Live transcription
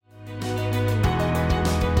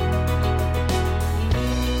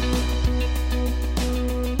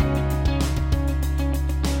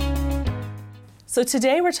So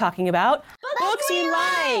today we're talking about books we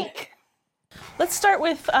like. Let's start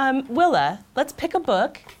with Willa. Let's pick a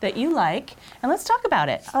book that you like and let's talk about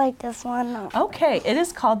it. I like this one. Okay, it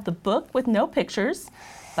is called The Book with No Pictures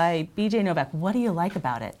by B.J. Novak. What do you like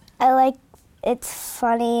about it? I like it's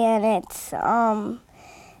funny and it's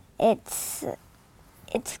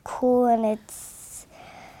cool and it's.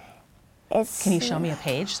 Can you show me a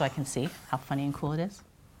page so I can see how funny and cool it is?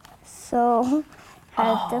 So,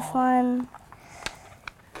 this one.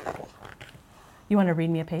 You want to read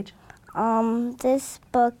me a page? This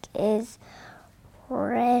book is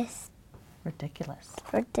Ridiculous.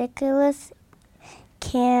 ridiculous.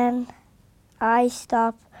 Can I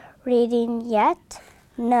stop reading yet?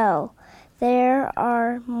 No. There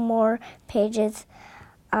are more pages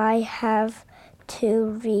I have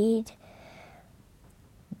to read.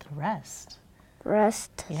 The rest.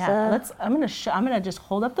 Yeah. I'm gonna just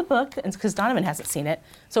hold up the book because Donovan hasn't seen it.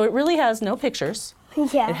 So it really has no pictures.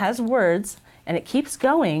 Yeah. It has words and it keeps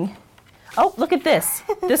going. Oh, look at this.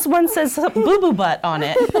 This one says boo-boo butt on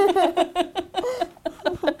it.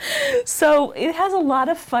 So it has a lot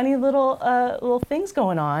of funny little things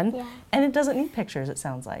going on. Yeah. And it doesn't need pictures, it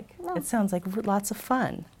sounds like. No. It sounds like lots of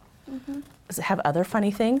fun. Mm-hmm. Does it have other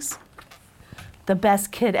funny things? The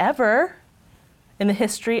best kid ever in the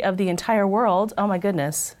history of the entire world. Oh my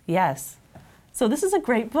goodness, yes. So this is a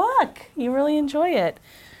great book. You really enjoy it.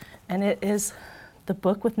 And it is The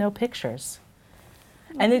Book with No Pictures.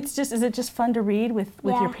 And it's just, is it just fun to read with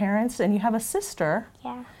your parents? And you have a sister.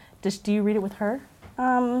 Yeah. Do you read it with her?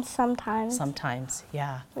 Sometimes. Sometimes,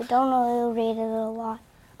 yeah. We don't really read it a lot.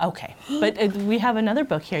 Okay, but we have another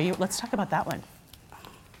book here. Let's talk about that one.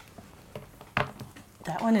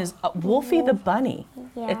 That one is Wolfie the Bunny.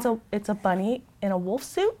 Yeah. It's a bunny in a wolf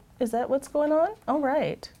suit? Is that what's going on? Oh,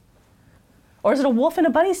 right. Or is it a wolf in a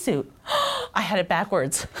bunny suit? I had it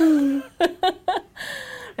backwards.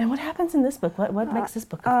 And what happens in this book? What makes this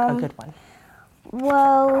book a good one?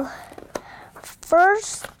 Well,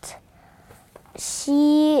 first,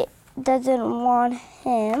 she doesn't want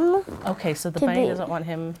him Okay, so the bunny doesn't want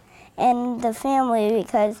him. in the family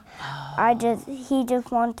because he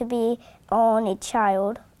just wants to be only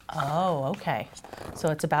child. Oh, okay. So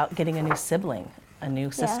it's about getting a new sibling, a new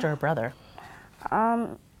sister or brother.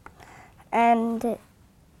 And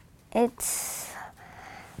it's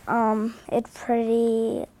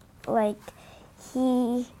pretty, like,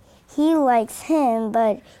 he likes him,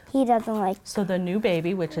 but he doesn't like. So the new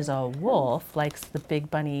baby, which is a wolf, likes the big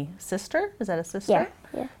bunny sister? Is that a sister? Yeah,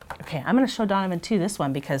 yeah. Okay, I'm going to show Donovan too this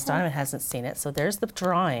one because Donovan hasn't seen it. So there's the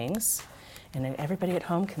drawings, and then everybody at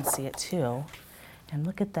home can see it too. And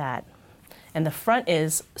look at that. And the front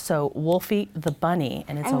is, so Wolfie the bunny,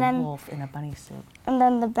 and it's a wolf in a bunny suit. And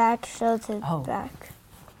then the back shows his back.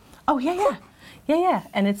 Oh, yeah.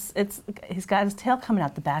 And he's got his tail coming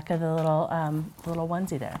out the back of the little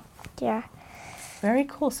onesie there. Yeah. Very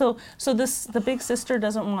cool. So the big sister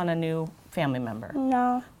doesn't want a new family member.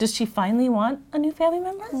 No. Does she finally want a new family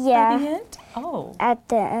member? Yeah. At the end? Oh. At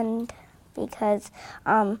the end, because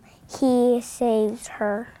he saves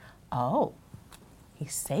her. Oh. He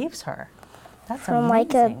saves her. That's from amazing.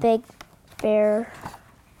 Like a big bear.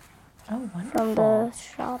 Oh, wonderful. From the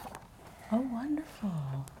shop. Oh, wonderful.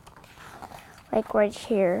 Like right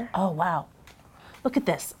here. Oh, wow. Look at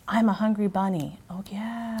this. I'm a hungry bunny. Oh,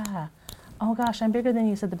 yeah. Oh, gosh, I'm bigger than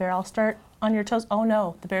you, said the bear. I'll start on your toes. Oh,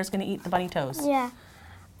 no, the bear's going to eat the bunny toes. Yeah.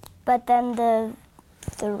 But then the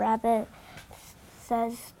rabbit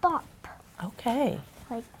says stop. Okay.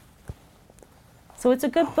 Like. So it's a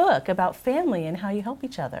good book about family and how you help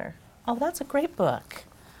each other. Oh, that's a great book.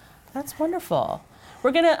 That's wonderful.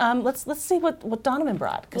 We're going to, let's see what Donovan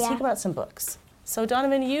brought, because he brought some books. So,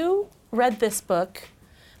 Donovan, you read this book.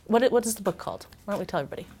 What is the book called? Why don't we tell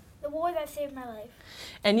everybody? The War That Saved My Life.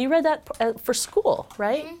 And you read that for school,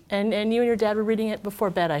 right? Mm-hmm. And you and your dad were reading it before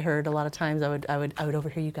bed. I heard a lot of times. I would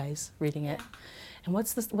overhear you guys reading it. And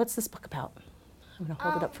what's this book about? I'm gonna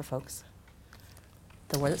hold it up for folks.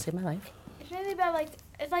 The War That Saved My Life. It's mainly about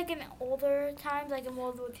it's like in older times, like in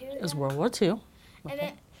World War II. It was World War II.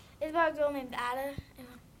 And it's about a girl named Ada.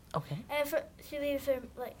 Okay. And she leaves her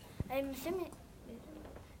I'm assuming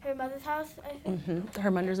her mother's house. I think. Mm-hmm.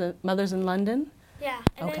 Her mother's in London. Yeah.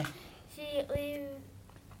 And then she leaves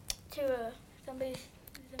to somebody's.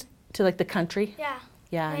 To like the country. Yeah.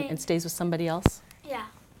 Yeah, and stays with somebody else. Yeah.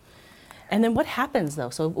 And then what happens though?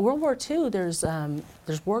 So World War II, there's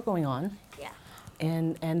war going on. Yeah.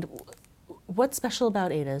 And what's special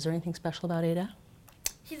about Ada? Is there anything special about Ada?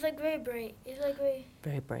 She's like very brave.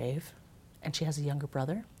 Very brave. And she has a younger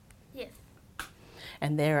brother. Yes.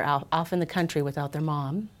 And they're off in the country without their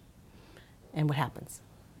mom. And what happens?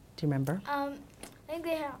 Do you remember? I think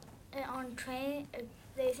they have on train.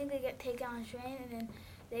 They think they get taken on a train, and then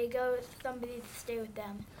they go with somebody to stay with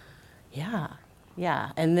them. Yeah,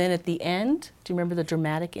 yeah. And then at the end, do you remember the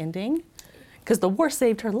dramatic ending? Because the war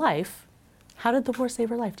saved her life. How did the war save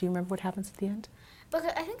her life? Do you remember what happens at the end? Because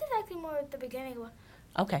I think it's actually more at the beginning.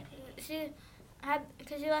 Okay. She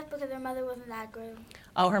left because her mother wasn't that great.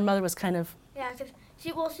 Oh, her mother was kind of. Yeah, because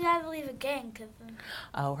she had to leave again.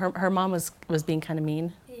 Oh, her mom was being kind of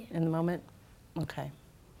mean in the moment. Okay.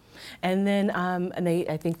 And then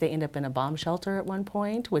I think they end up in a bomb shelter at one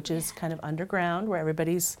point, which is kind of underground, where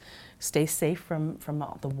everybody's stays safe from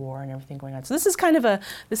all the war and everything going on. So this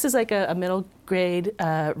is like a middle grade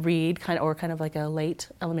read, kind of like a late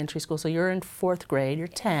elementary school. So you're in 4th grade, you're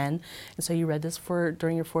 10, and so you read this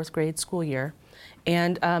during your 4th grade school year.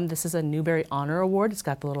 And this is a Newbery Honor Award. It's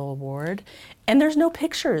got the little award. And there's no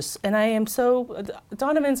pictures. And I am so,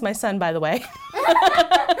 Donovan's my son, by the way.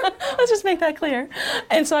 Let's just make that clear.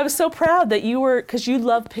 And so I was so proud that you were, because you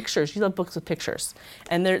love pictures. You love books with pictures.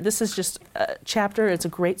 And this is just a chapter. It's a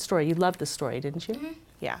great story. You loved this story, didn't you? Mm-hmm.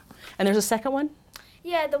 Yeah. And there's a second one?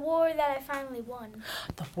 Yeah, The War That I Finally Won.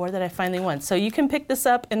 The War That I Finally Won. So you can pick this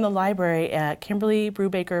up in the library. Kimberly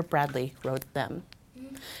Brubaker Bradley wrote them.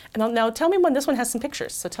 And now tell me when this one has some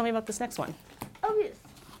pictures. So tell me about this next one. Oh, yes.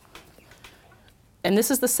 And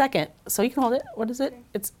this is the second. So you can hold it. What is it?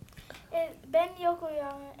 It's Ben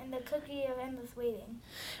Yokoyama and the Cookie of Endless Waiting.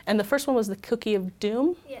 And the first one was the Cookie of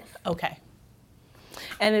Doom? Yes. Okay.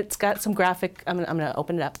 And it's got some graphic, I'm gonna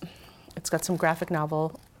open it up. It's got some graphic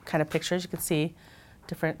novel kind of pictures. You can see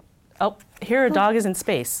different, oh, here a dog is in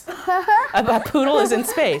space. A poodle is in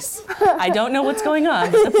space. I don't know what's going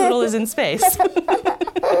on, but the poodle is in space.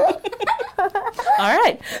 All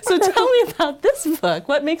right, so tell me about this book.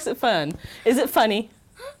 What makes it fun? Is it funny?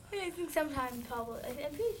 I think sometimes probably. I'm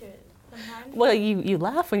pretty sure sometimes. Well, you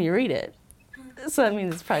laugh when you read it. So that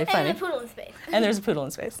means it's probably funny. And a poodle in space. And there's a poodle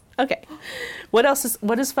in space. Okay. What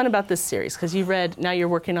is fun about this series? Because now you're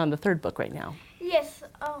working on the 3rd book right now. Yes.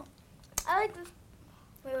 I like this.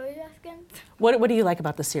 Wait, what were you asking? What do you like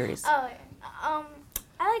about the series? Oh,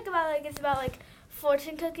 I like it's about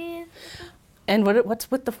fortune cookies. And what's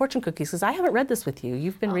with the fortune cookies? Because I haven't read this with you.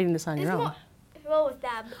 You've been reading this on your own. Well, with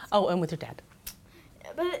Dad. Oh, and with your dad.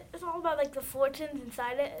 But it's all about the fortunes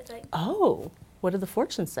inside it. It's like. Oh, what do the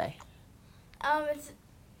fortunes say? Are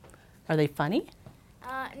they funny?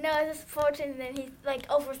 No, it's just fortune, and then he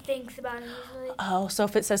overthinks about it usually. Oh, so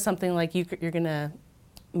if it says something like you're gonna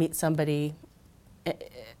meet somebody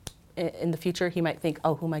in the future, he might think,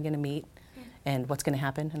 oh, who am I gonna meet, and what's gonna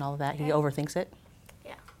happen, and all of that. He overthinks it.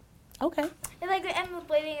 Yeah. Okay. It's like the endless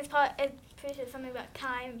waiting is it's pretty sure something about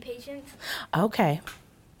time and patience. Okay.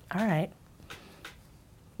 All right.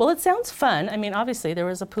 Well, it sounds fun. I mean, obviously, there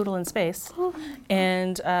was a poodle in space,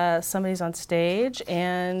 and somebody's on stage,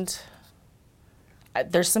 and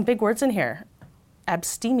there's some big words in here.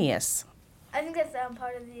 Abstemious. I think that's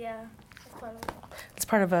part of the. It's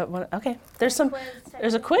part of a. Okay. There's some. Quiz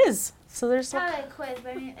There's a quiz. So there's. It's not like a quiz,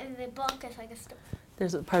 but in the book, it's like a.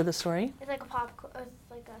 There's a part of the story. It's like it's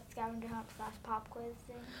like a scavenger hunt / pop quiz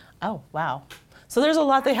thing. Oh wow! So there's a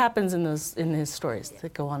lot that happens in his stories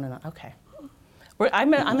that go on and on. Okay.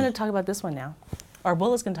 I'm going to talk about this one now. Or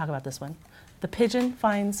Willa's going to talk about this one. The pigeon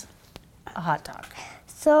finds a hot dog.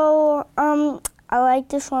 So I like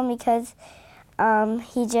this one because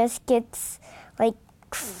he just gets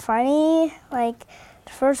funny. Like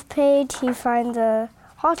the first page, he finds a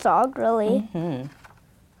hot dog, really. Mm-hmm.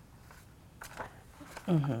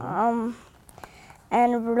 Mm-hmm.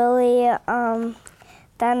 And really,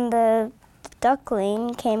 then the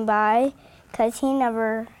duckling came by because he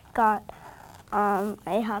never got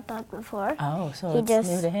a hot dog before. Oh, so it's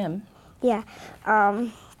new to him. Yeah.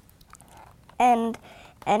 And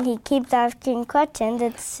he keeps asking questions.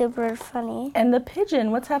 It's super funny. And the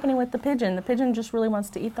pigeon, what's happening with the pigeon? The pigeon just really wants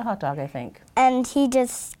to eat the hot dog, I think. And he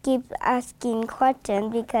just keeps asking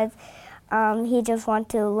questions because he just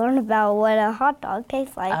wants to learn about what a hot dog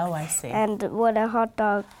tastes like. Oh, I see. And what a hot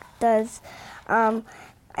dog does.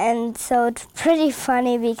 And so it's pretty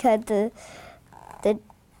funny because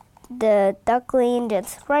the duckling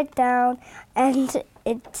just right down, and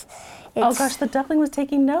it's oh gosh, the duckling was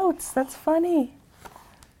taking notes. That's funny.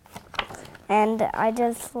 And I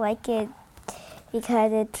just like it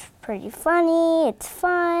because it's pretty funny. It's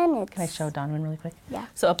fun. Can I show Donovan really quick? Yeah.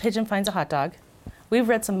 So a pigeon finds a hot dog. We've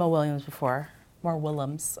read some Mo Williams before. More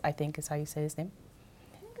Willems, I think, is how you say his name.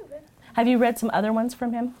 Have you read some other ones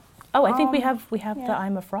from him? Oh, I think we have yeah. the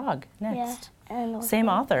I'm a Frog next. Yeah. And same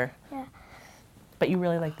author. Yeah. But you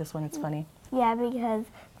really like this one. It's funny. Yeah, because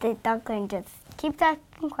the duckling just keeps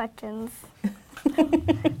asking questions.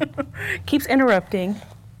 Keeps interrupting.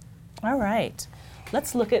 All right.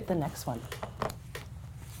 Let's look at the next one.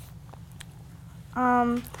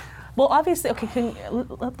 Well, obviously, okay,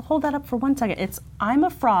 hold that up for 1 second. It's I'm a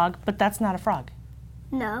frog, but that's not a frog.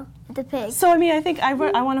 No, it's a pig. So, I mean, I think I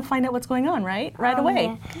want to find out what's going on, right? Right away.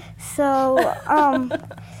 Yeah. So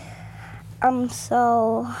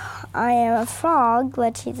I am a frog,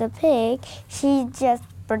 but she's a pig. She's just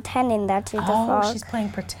pretending that she's a frog. Oh, she's playing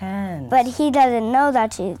pretend. But he doesn't know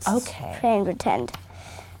that she's Okay. playing pretend.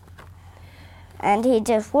 And he's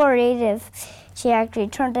just worried if she actually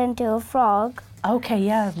turned into a frog. Okay,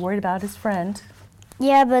 yeah, worried about his friend.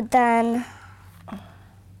 Yeah, but then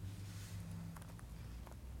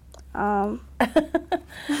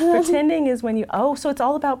Pretending is when you, so it's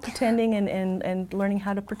all about pretending and learning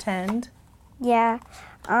how to pretend. yeah,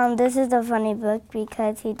 this is a funny book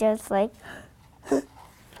because he just like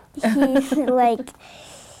he's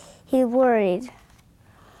worried.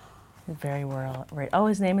 Very worried. Oh,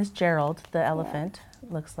 his name is Gerald, the elephant,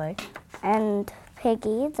 looks like. And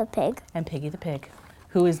Piggy, the pig. And Piggy the pig,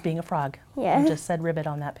 who is being a frog. Yeah. And just said ribbit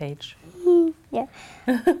on that page. Yeah.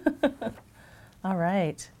 All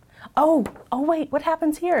right. Oh, wait, what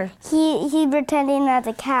happens here? He pretending as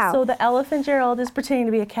a cow. So the elephant Gerald is pretending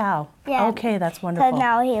to be a cow. Yeah. Okay, that's So wonderful.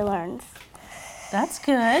 now he learns. That's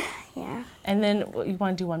good. Yeah. And then you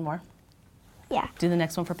want to do one more? Yeah. Do the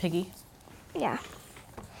next one for Piggy. Yeah.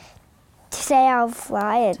 Today I'll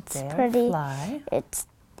fly. It's Today I'll pretty. fly.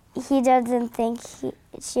 He doesn't think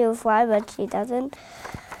she'll fly, but she doesn't.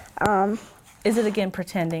 Is it again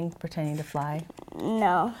pretending to fly?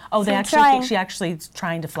 No. Oh, they So actually think she actually is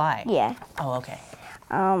trying to fly. Yeah. Oh, okay.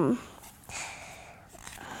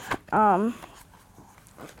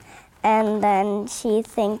 And then she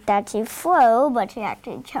thinks that she flew, but she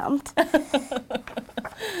actually jumped.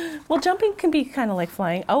 Well, jumping can be kind of like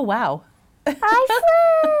flying. Oh, wow. I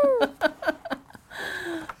flew!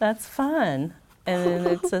 That's fun. And then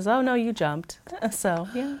it says, "Oh no, you jumped." So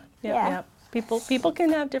yeah. People can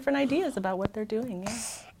have different ideas about what they're doing. Yeah.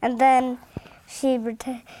 And then she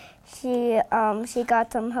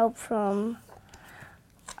got some help from.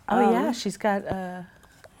 Oh yeah, she's got a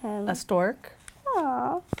stork.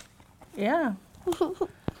 Aww. Yeah.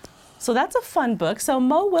 So that's a fun book. So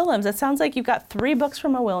Mo Willems, it sounds like you've got 3 books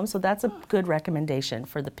from Mo Willems, so that's a good recommendation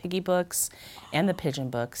for the piggy books and the pigeon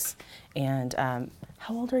books. And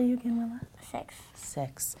how old are you again, Willa? 6.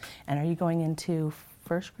 6. And are you going into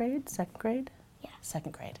 1st grade, 2nd grade? Yeah.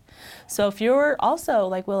 2nd grade. So if you're also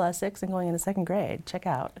like Willa, 6 and going into 2nd grade, check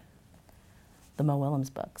out the Mo Willems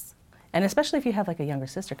books. And especially if you have like a younger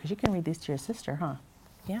sister, because you can read these to your sister, huh?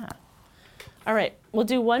 Yeah. All right, we'll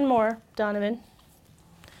do one more, Donovan.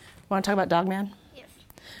 Want to talk about Dogman? Yes.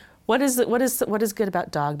 What is good about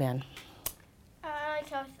Dogman? I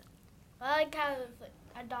like how it's like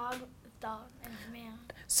a dog and a man.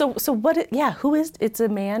 So who is it's a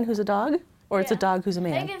man who's a dog, or it's a Yeah. dog who's a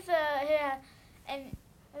man? I think it's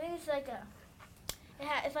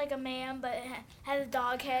it's like a man, but it has a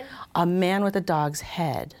dog head A man with a dog's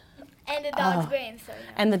head and a dog's brain. So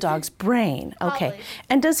and the dog's brain. Okay. Probably.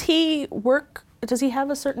 And does he work? Does he have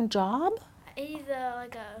a certain job? he's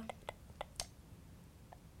like a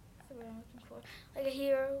what's the word I'm looking for? Like a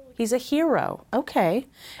hero. He's a hero. Okay.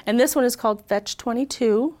 And this one is called Fetch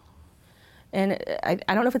 22. And I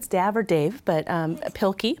don't know if it's Dav or Dave, but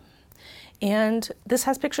Pilkey. And this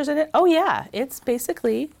has pictures in it. Oh, yeah. It's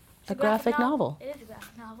basically a graphic novel. It is a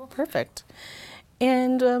graphic novel. Perfect.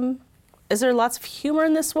 And is there lots of humor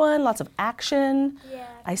in this one? Lots of action? Yeah.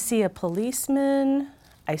 I see a policeman.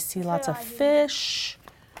 I see lots of I do. fish.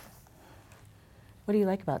 What do you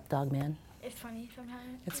like about Dogman? It's funny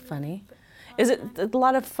sometimes. It's funny. Is it a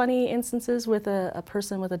lot of funny instances with a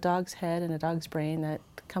person with a dog's head and a dog's brain that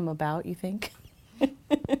come about, you think?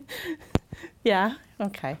 Yeah?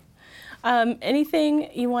 Okay. Anything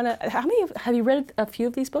you want to, have you read a few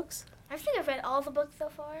of these books? I think I've read all the books so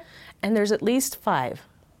far. And there's at least 5.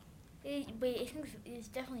 Wait, I think it's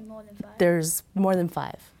definitely more than 5. There's more than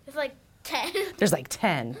 5. It's like 10. There's like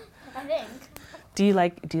 10. I think. Do you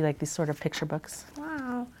like these sort of picture books?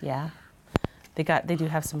 Wow. Yeah. They do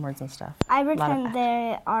have some words and stuff. I A lot of pretend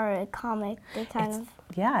they are a comic. They kind of.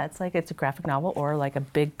 Yeah, it's like it's a graphic novel or like a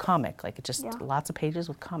big comic, like just Yeah. lots of pages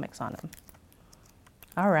with comics on them.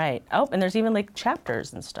 All right. Oh, and there's even like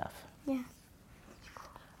chapters and stuff. Yeah.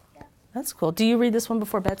 That's cool. Do you read this one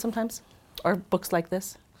before bed sometimes? Or books like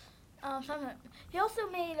this? Sometimes. He also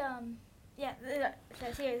made it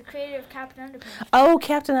says here the creator of Captain Underpants. Oh,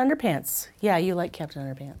 Captain Underpants. Yeah, you like Captain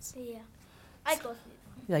Underpants. Yeah. I like both of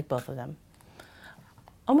these. You like both of them.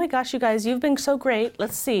 Oh my gosh, you guys, you've been so great.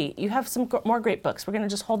 Let's see. You have some more great books. We're going to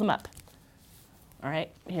just hold them up. All right,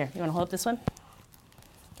 here. You want to hold up this one?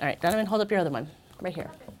 All right, Donovan, hold up your other one right here.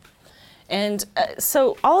 And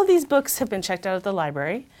so all of these books have been checked out at the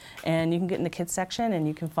library, and you can get in the kids section and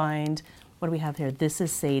you can find, what do we have here? This is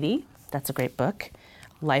Sadie. That's a great book.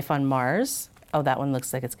 Life on Mars. Oh, that one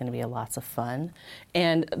looks like it's going to be lots of fun.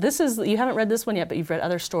 And this is, you haven't read this one yet, but you've read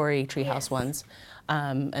other story treehouse ones.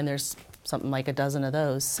 And there's something like a dozen of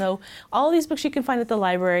those. So all of these books you can find at the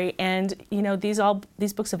library, and you know, these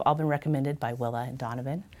books have all been recommended by Willa and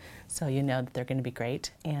Donovan. So you know that they're going to be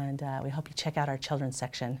great. And we hope you check out our children's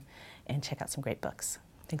section and check out some great books.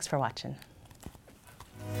 Thanks for watching.